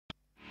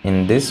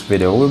In this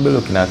video, we'll be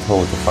looking at how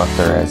to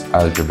factorize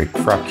algebraic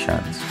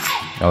fractions.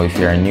 Now, if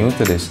you are new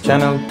to this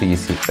channel,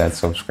 please hit that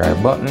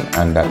subscribe button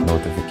and that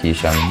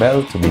notification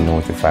bell to be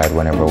notified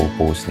whenever we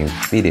post new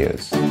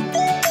videos.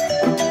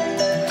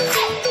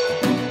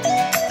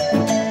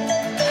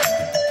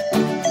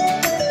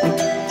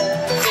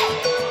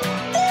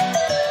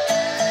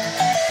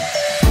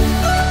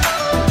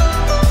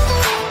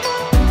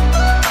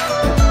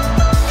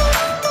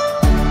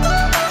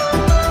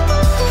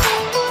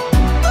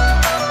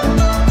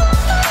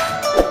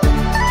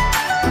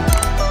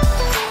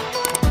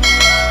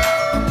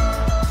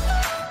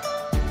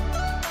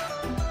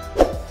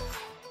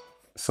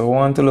 So we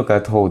want to look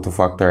at how to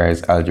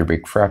factorize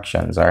algebraic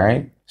fractions,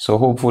 alright? So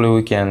hopefully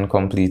we can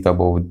complete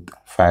about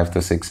 5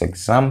 to 6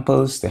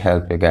 examples to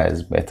help you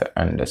guys better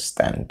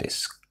understand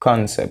this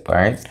concept,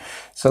 alright?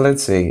 So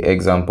let's say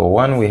example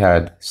 1, we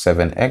had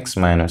 7x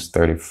minus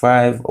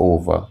 35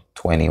 over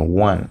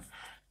 21.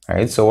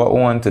 Alright, so what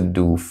we want to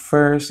do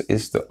first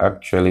is to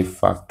actually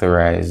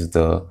factorize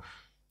the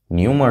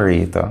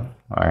numerator,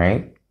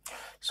 alright?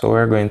 So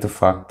we're going to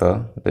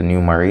factor the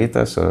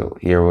numerator. So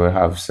here we'll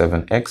have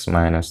 7x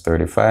minus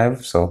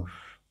 35. So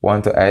we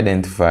want to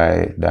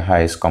identify the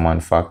highest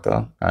common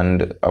factor.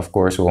 And of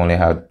course, we only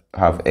have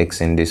x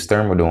in this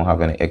term. We don't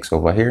have any x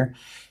over here.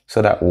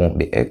 So that won't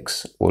be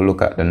x. We'll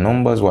look at the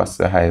numbers. What's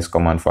the highest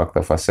common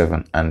factor for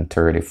 7 and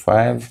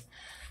 35?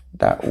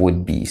 That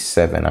would be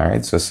 7, all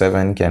right? So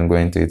 7 can go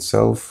into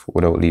itself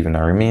without leaving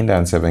a remainder,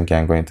 and 7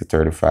 can go into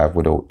 35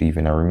 without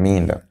leaving a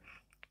remainder.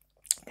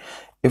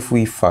 If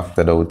we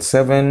factored out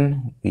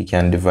 7, we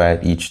can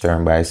divide each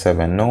term by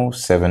 7 now.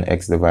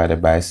 7x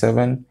divided by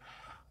 7,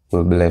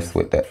 we'll be left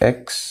with the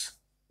x.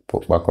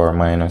 Put back our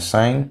minus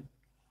sign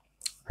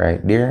right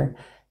there.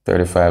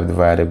 35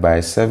 divided by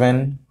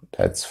 7,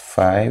 that's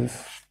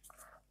 5.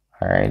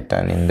 All right,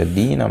 and in the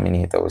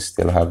denominator, we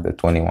still have the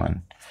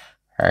 21.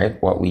 All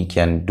right, what we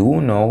can do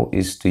now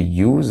is to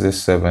use the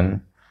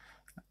 7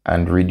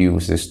 and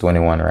reduce this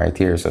 21 right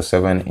here. So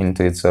 7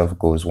 into itself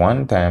goes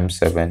 1 times,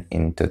 7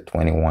 into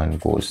 21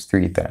 goes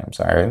 3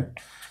 times, all right?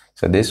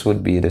 So this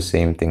would be the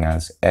same thing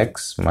as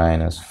x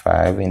minus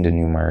 5 in the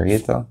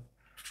numerator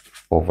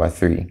over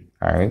 3,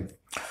 all right?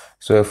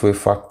 So if we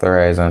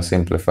factorize and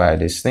simplify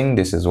this thing,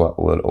 this is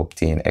what we'll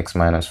obtain, x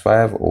minus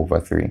 5 over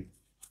 3.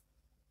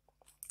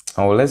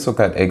 Now let's look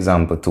at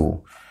example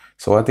 2.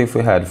 So what if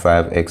we had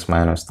 5x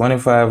minus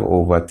 25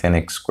 over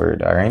 10x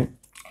squared, all right?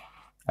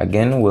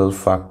 Again, we'll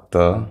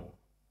factorize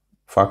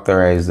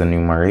the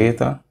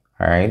numerator,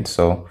 all right?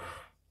 So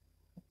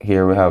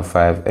here we have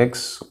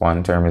 5x,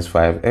 one term is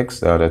 5x,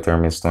 the other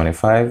term is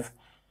 25.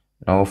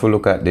 Now, if we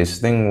look at this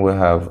thing, we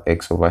have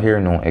x over here,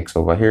 no x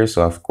over here.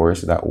 So, of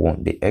course, that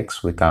won't be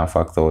x. We can't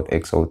factor out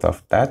x out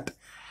of that.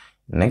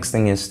 Next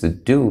thing is to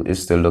do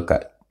is to look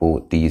at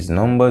both these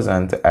numbers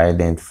and to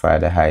identify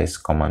the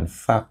highest common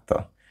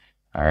factor,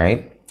 all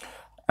right?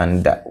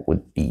 And that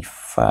would be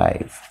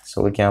 5.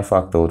 So we can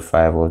factor out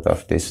 5 out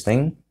of this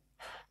thing.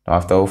 Now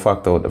after we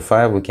factor out the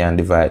 5, we can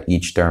divide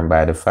each term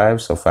by the 5.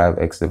 So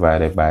 5x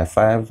divided by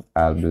 5,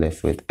 I'll be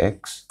left with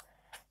x.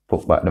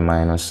 Put back the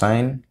minus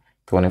sign.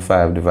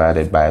 25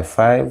 divided by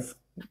 5,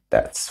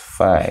 that's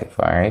 5,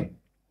 all right?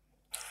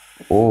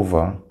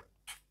 Over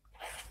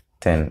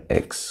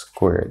 10x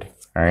squared,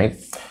 all right?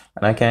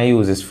 And I can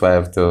use this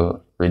 5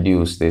 to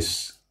reduce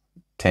this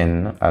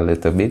 10 a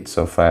little bit.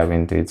 So 5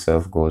 into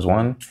itself goes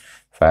 1.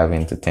 5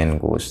 into 10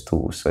 goes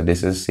 2. So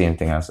this is the same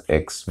thing as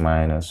x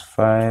minus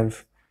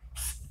 5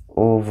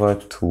 over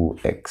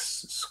 2x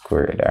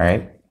squared, all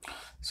right?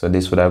 So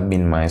this would have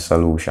been my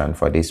solution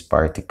for this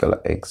particular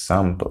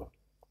example.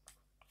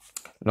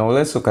 Now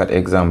let's look at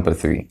example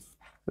 3.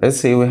 Let's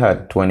say we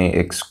had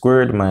 20x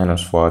squared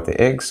minus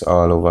 40x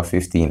all over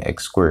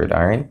 15x squared,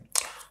 all right?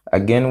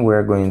 Again,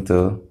 we're going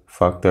to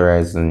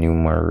factorize the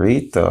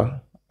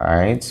numerator, all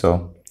right?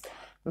 So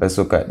let's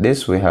look at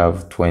this. We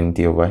have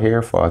 20 over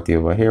here, 40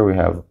 over here. We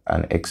have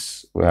an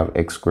x, we have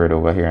x squared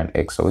over here and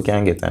x. So we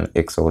can get an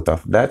x out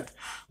of that.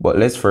 But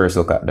let's first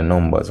look at the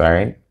numbers, all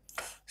right?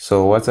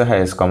 So what's the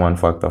highest common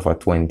factor for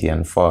 20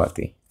 and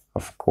 40?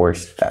 Of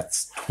course,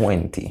 that's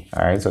 20,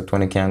 all right? So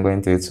 20 can go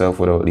into itself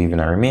without leaving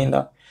a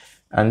remainder.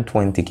 And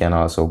 20 can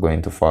also go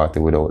into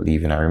 40 without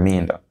leaving a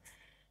remainder.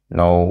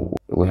 Now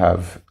we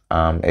have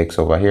x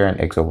over here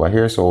and x over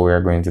here. So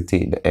we're going to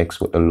take the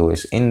x with the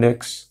lowest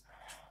index.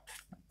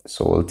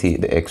 So we'll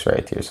take the x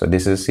right here. So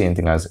this is the same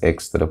thing as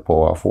x to the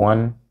power of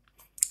 1.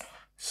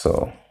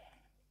 So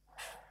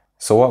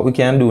what we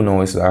can do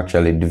now is to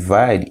actually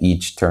divide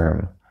each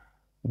term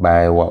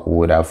by what we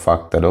would have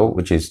factored out,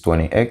 which is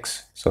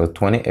 20x. So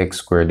 20x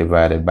squared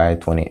divided by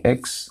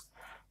 20x,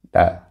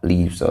 that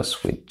leaves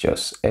us with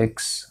just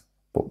x.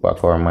 Put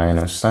back our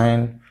minus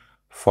sign.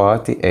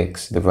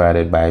 40x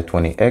divided by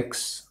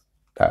 20x,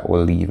 that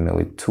will leave me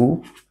with 2.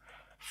 All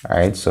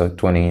right, so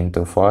 20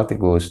 into 40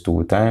 goes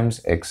 2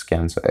 times, x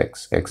cancel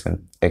x, x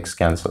and x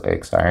cancel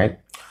x, all right?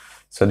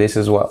 So this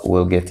is what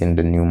we'll get in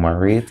the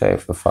numerator.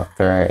 If we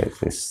factorize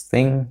this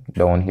thing,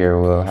 down here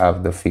we'll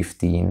have the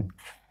 15x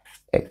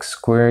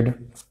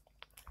squared.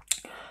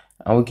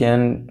 And we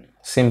can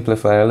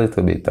simplify a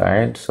little bit, all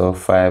right? So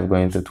 5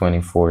 going to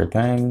 24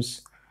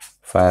 times,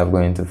 5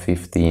 going to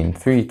 15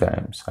 3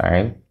 times, all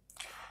right?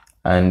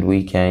 And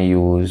we can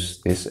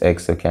use this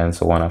x to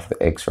cancel one of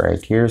the x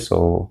right here.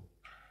 So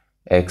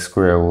x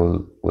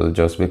squared will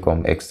just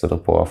become x to the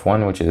power of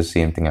 1, which is the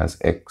same thing as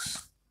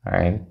x, all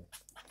right?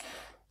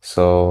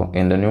 So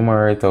in the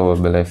numerator, we'll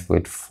be left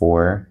with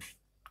 4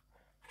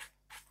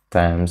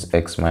 times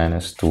x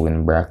minus 2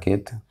 in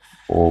bracket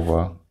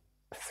over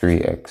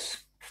 3x,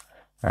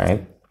 all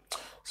right?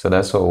 So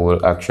that's how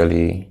we'll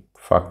actually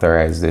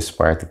factorize this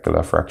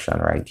particular fraction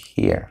right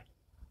here.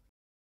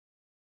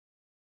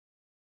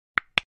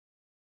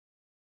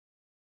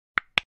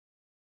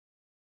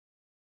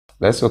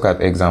 Let's look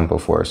at example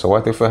 4. So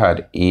what if we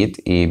had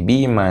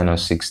 8ab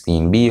minus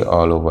 16b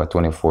all over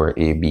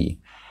 24ab?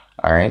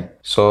 All right.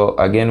 So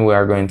again, we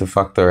are going to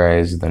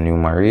factorize the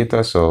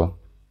numerator. So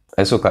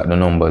let's look at the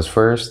numbers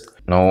first.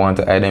 Now we want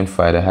to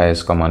identify the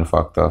highest common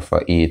factor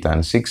for 8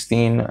 and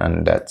 16,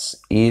 and that's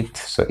 8.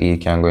 So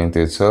 8 can go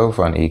into itself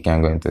and 8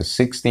 can go into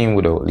 16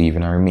 without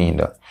leaving a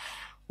remainder.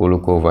 We'll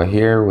look over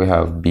here. We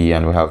have b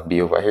and we have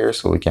b over here.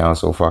 So we can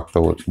also factor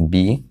out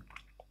b.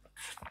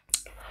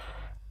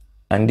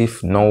 And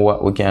if now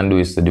what we can do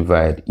is to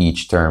divide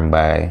each term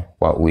by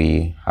what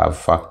we have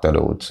factored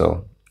out.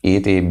 So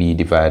 8ab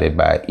divided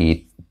by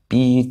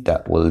 8b,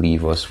 that will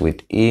leave us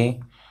with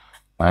a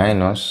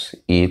minus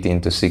 8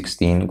 into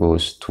 16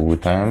 goes 2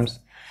 times.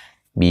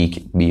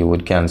 B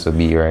would cancel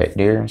b right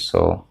there.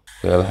 So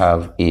we'll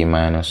have a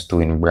minus 2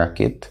 in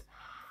bracket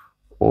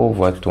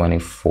over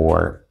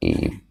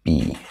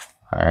 24ab.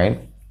 All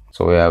right.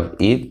 So we have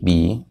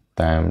 8b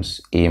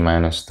times a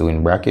minus 2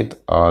 in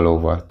bracket all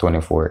over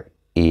 24ab.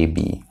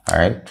 All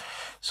right,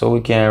 so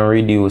we can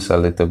reduce a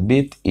little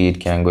bit. 8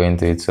 can go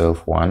into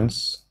itself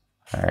once,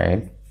 all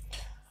right,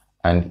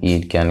 and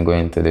 8 can go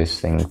into this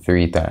thing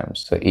 3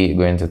 times. So 8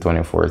 go into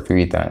 24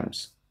 3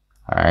 times,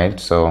 all right.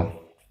 So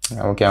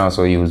we can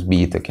also use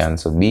b to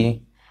cancel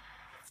b.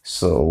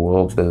 So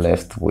we'll be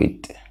left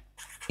with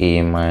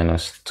a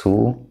minus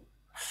 2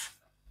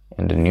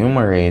 in the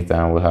numerator,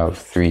 and we'll have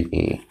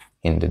 3a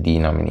in the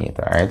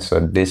denominator. All right,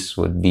 so this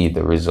would be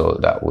the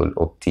result that we'll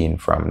obtain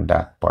from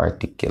that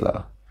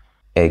particular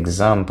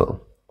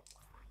example.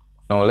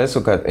 Now let's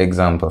look at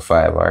example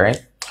 5. All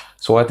right,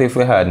 so what if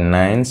we had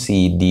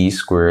 9cd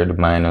squared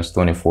minus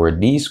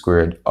 24d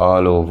squared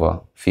all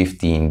over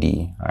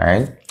 15d? All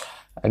right,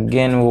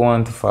 again, we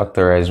want to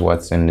factorize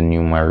what's in the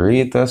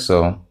numerator.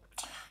 So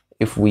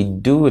if we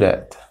do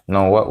that,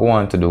 now what we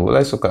want to do,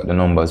 let's look at the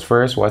numbers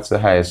first. What's the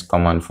highest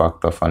common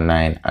factor for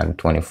 9 and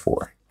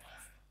 24?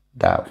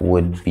 That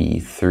would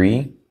be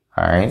 3.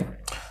 All right,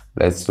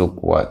 let's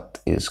look what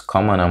is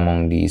common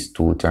among these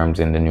two terms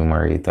in the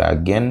numerator.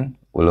 Again,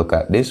 we'll look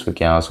at this. We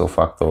can also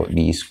factor out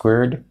d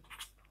squared.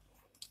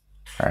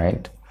 All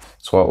right,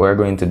 so what we're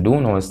going to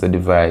do now is to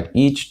divide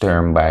each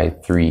term by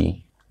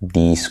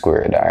 3d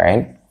squared. All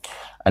right,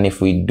 and if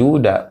we do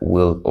that,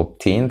 we'll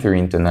obtain 3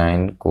 into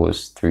 9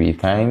 goes 3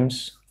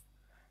 times.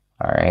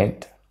 All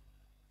right,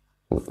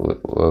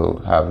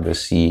 we'll have the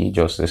c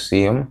just the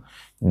same.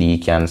 D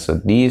cancel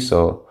d.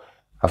 So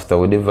after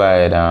we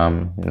divide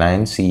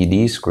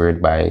 9cd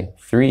squared by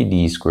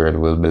 3d squared,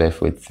 we'll be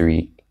left with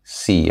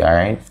 3c, all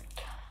right?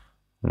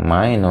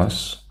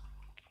 Minus,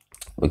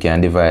 we can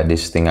divide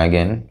this thing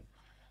again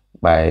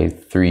by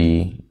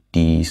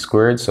 3d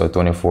squared. So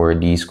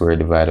 24d squared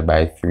divided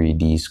by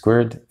 3d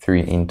squared.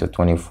 3 into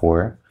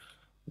 24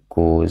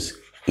 goes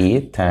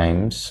 8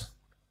 times.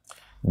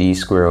 D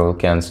squared will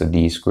cancel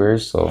d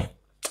squared. So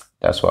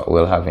that's what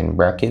we'll have in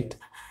bracket.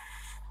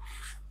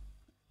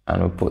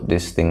 And we put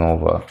this thing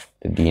over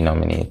the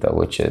denominator,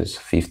 which is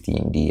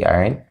 15d, all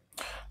right?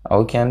 And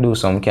we can do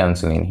some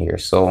canceling here.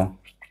 So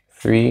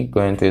 3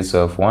 going to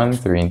itself 1,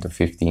 3 into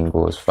 15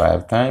 goes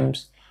 5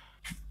 times.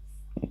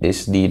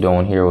 This d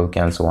down here will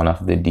cancel one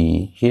of the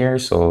d here,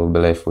 so we'll be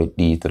left with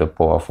d to the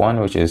power of 1,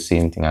 which is the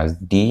same thing as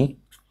d.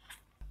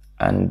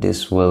 And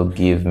this will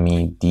give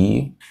me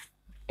d.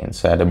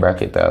 Inside the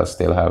bracket, I'll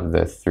still have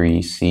the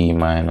 3c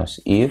minus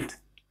 8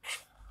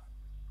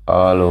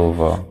 all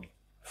over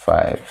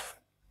 5.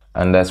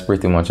 And that's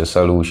pretty much a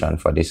solution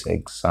for this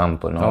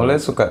example. Now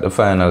let's look at the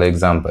final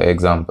example,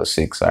 example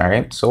 6, all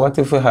right? So what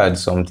if we had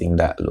something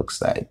that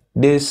looks like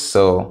this?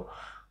 So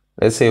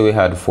let's say we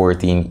had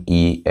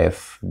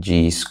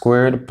 14efg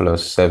squared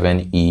plus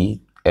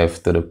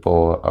 7ef to the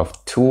power of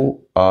 2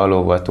 all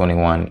over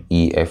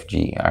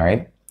 21efg, all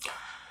right?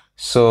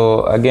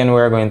 So again,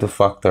 we're going to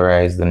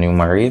factorize the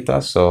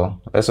numerator.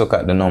 So let's look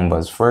at the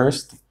numbers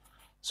first.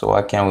 So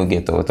what can we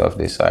get out of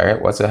this, all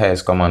right? What's the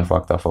highest common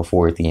factor for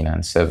 14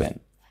 and 7?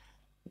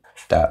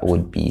 That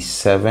would be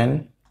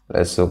 7.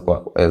 Let's look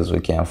what else we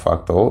can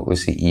factor out. We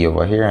see e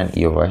over here and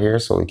e over here,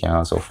 so we can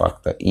also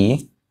factor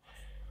e.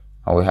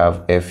 And we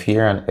have f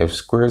here and f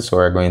squared, so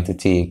we're going to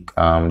take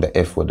the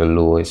f with the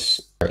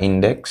lowest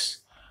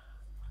index,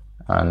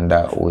 and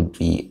that would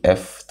be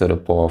f to the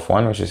power of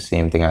 1, which is the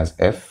same thing as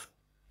f.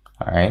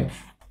 All right.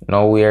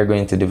 Now we are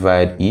going to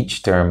divide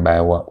each term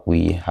by what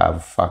we have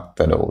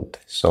factored out.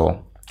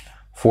 So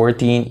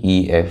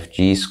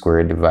 14EFG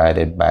squared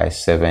divided by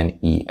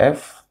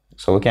 7EF.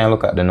 So we can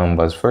look at the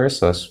numbers first.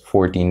 So it's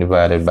 14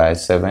 divided by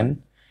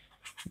 7.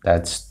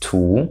 That's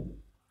 2.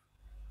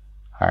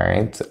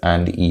 Alright,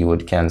 and E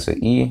would cancel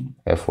E,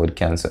 F would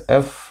cancel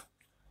F,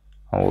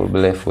 and we'll be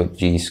left with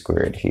G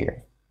squared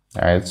here.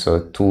 Alright, so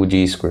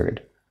 2G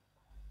squared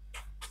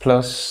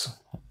plus,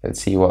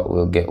 let's see what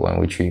we'll get when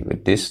we treat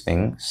with this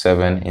thing.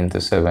 7 into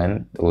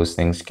 7, those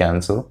things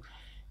cancel.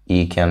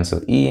 E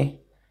cancel E,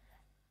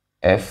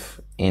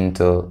 F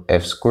into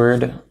F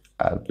squared,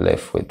 I'll be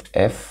left with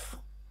F.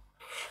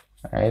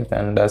 Alright,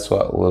 and that's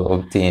what we'll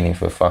obtain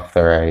if we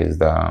factorize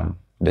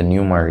the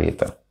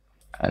numerator.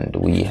 And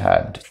we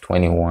had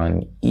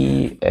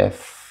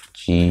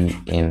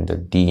 21EFG in the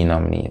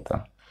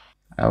denominator.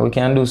 And we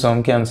can do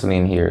some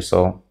cancelling here.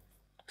 So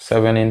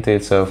 7 into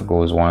itself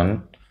goes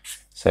 1.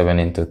 7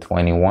 into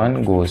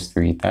 21 goes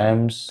 3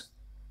 times.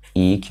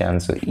 E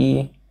cancel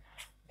E.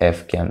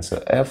 F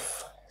cancel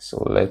F.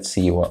 So let's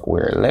see what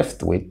we're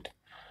left with.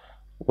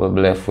 We'll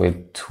be left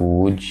with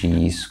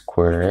 2G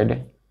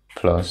squared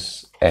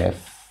plus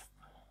F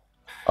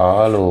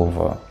all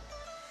over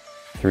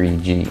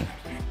 3G.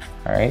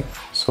 Alright,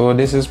 so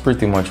this is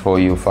pretty much how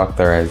you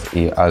factorize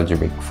a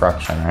algebraic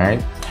fraction.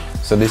 Alright,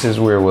 so this is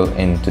where we'll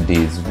end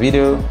today's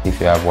video.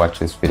 If you have watched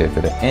this video to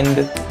the end,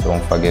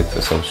 don't forget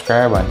to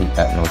subscribe and hit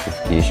that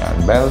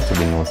notification bell to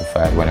be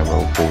notified whenever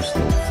we post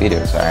new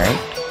videos. Alright,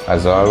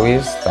 as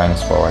always,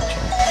 thanks for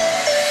watching.